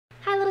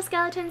little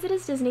skeletons, it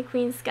is Disney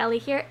Queen Skelly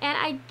here, and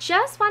I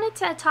just wanted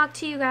to talk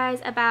to you guys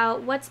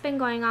about what's been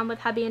going on with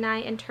hubby and I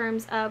in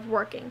terms of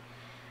working.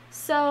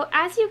 So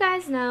as you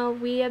guys know,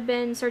 we have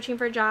been searching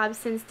for jobs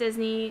since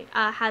Disney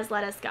has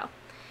let us go.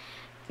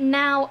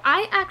 Now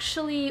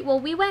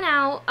we went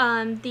out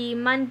the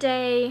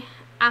Monday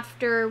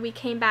after we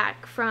came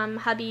back from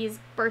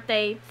hubby's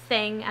birthday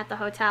thing at the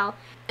hotel,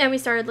 and we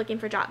started looking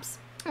for jobs.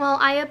 Well,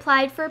 I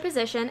applied for a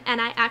position and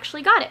I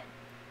actually got it.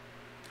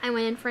 I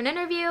went in for an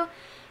interview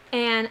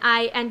and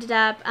I ended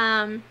up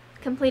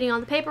completing all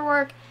the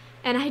paperwork,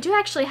 and I do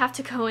actually have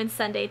to go in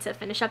Sunday to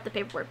finish up the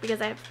paperwork because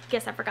I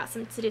guess I forgot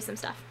to do some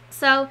stuff.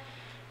 So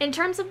in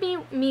terms of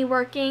me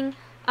working,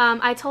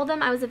 I told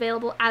them I was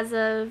available as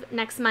of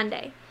next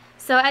Monday.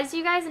 So as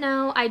you guys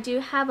know, I do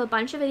have a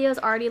bunch of videos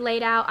already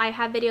laid out. I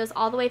have videos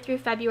all the way through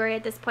February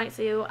at this point,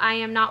 so I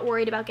am not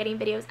worried about getting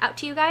videos out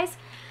to you guys.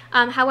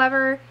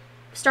 However,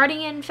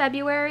 starting in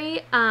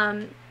February,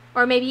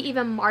 or maybe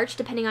even March,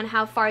 depending on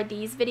how far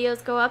these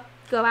videos go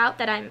out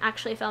that I'm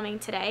actually filming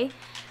today,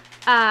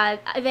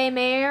 they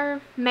may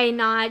or may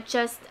not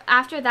just,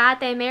 after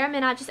that, they may or may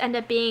not just end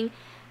up being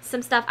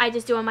some stuff I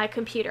just do on my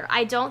computer.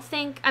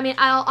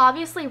 I'll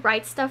obviously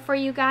write stuff for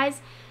you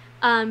guys,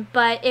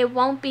 but it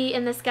won't be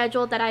in the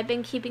schedule that I've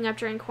been keeping up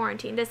during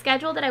quarantine. The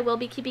schedule that I will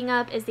be keeping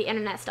up is the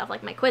internet stuff,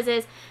 like my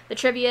quizzes, the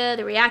trivia,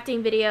 the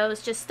reacting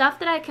videos, just stuff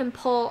that I can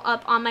pull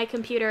up on my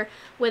computer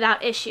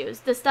without issues.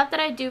 The stuff that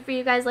I do for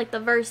you guys, like the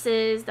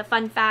verses, the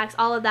fun facts,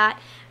 all of that,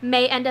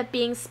 may end up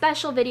being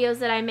special videos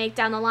that I make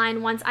down the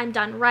line once I'm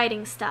done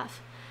writing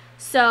stuff.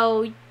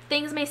 So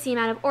things may seem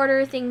out of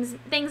order, things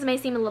may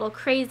seem a little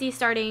crazy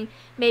starting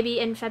maybe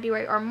in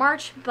February or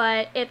March,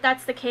 but if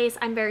that's the case,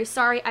 I'm very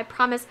sorry. I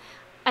promise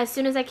as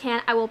soon as I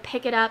can, I will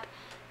pick it up.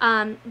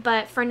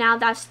 But for now,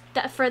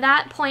 for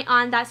that point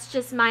on, that's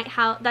just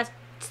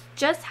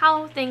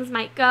how things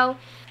might go.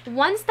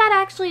 Once that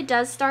actually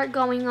does start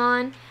going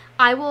on,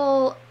 I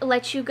will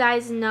let you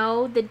guys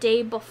know the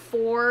day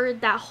before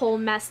that whole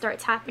mess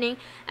starts happening,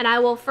 and I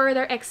will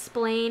further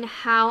explain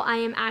how I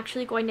am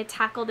actually going to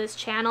tackle this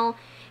channel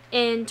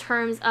in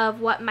terms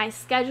of what my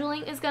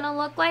scheduling is going to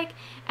look like.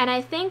 And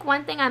I think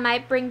one thing I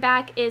might bring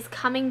back is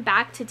coming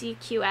to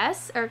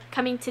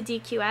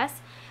DQS.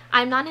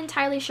 I'm not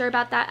entirely sure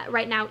about that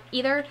right now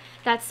either.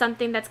 That's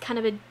something that's kind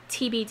of a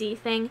TBD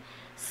thing.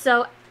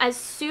 So as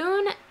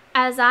soon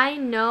as I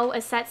know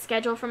a set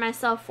schedule for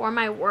myself for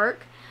my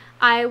work,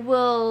 I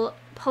will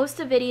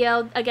post a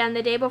video again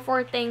the day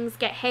before things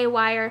get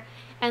haywire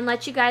and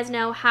let you guys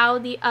know how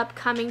the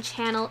upcoming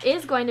channel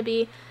is going to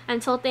be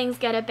until things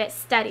get a bit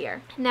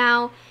steadier.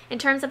 Now, in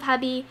terms of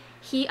hubby,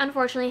 he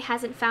unfortunately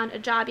hasn't found a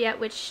job yet,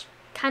 which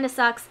kind of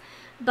sucks.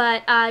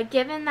 But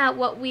given that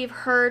what we've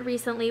heard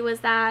recently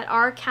was that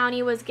our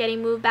county was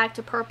getting moved back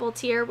to purple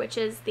tier, which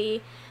is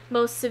the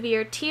most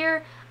severe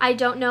tier, I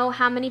don't know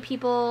how many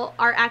people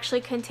are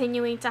actually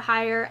continuing to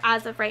hire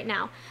as of right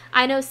now.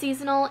 I know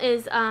seasonal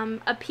is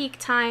a peak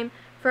time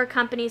for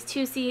companies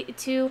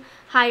to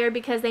hire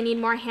because they need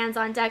more hands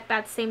on deck, but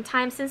at the same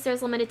time, since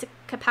there's limited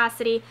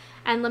capacity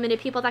and limited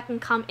people that can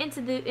come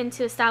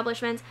into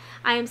establishments,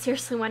 I am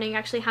seriously wondering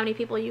actually how many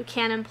people you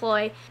can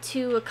employ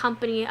to a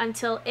company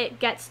until it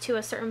gets to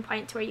a certain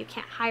point to where you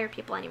can't hire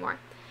people anymore.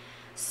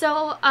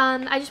 So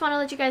I just want to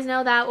let you guys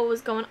know that what was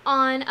going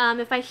on.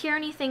 If I hear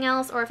anything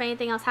else or if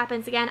anything else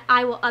happens again,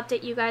 I will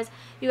update you guys.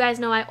 You guys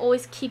know I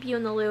always keep you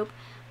in the loop.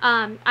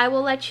 I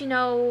will let you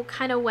know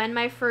kind of when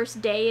my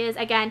first day is.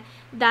 Again,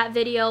 that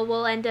video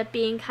will end up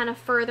being kind of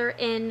further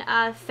in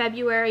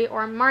February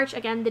or March,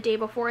 again the day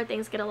before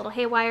things get a little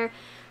haywire,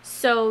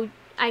 so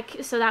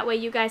that way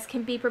you guys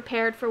can be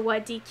prepared for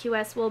what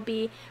DQS will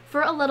be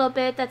for a little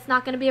bit. That's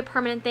not going to be a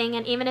permanent thing,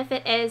 and even if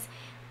it is,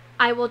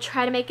 I will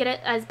try to make it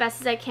as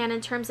best as I can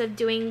in terms of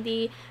doing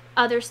the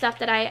other stuff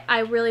that I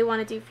really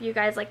want to do for you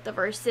guys, like the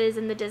verses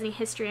and the Disney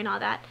history and all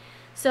that.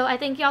 So I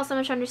thank you all so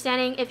much for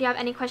understanding. If you have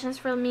any questions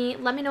for me,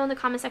 let me know in the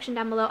comment section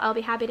down below. I'll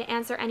be happy to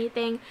answer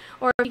anything.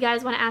 Or if you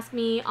guys want to ask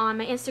me on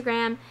my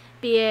Instagram,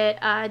 be it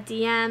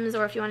DMs,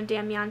 or if you want to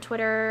DM me on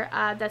Twitter,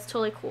 that's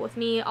totally cool with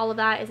me. All of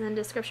that is in the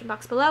description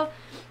box below.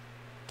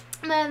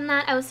 And other than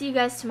that, I will see you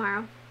guys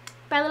tomorrow.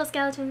 Bye, little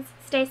skeletons.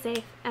 Stay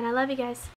safe, and I love you guys.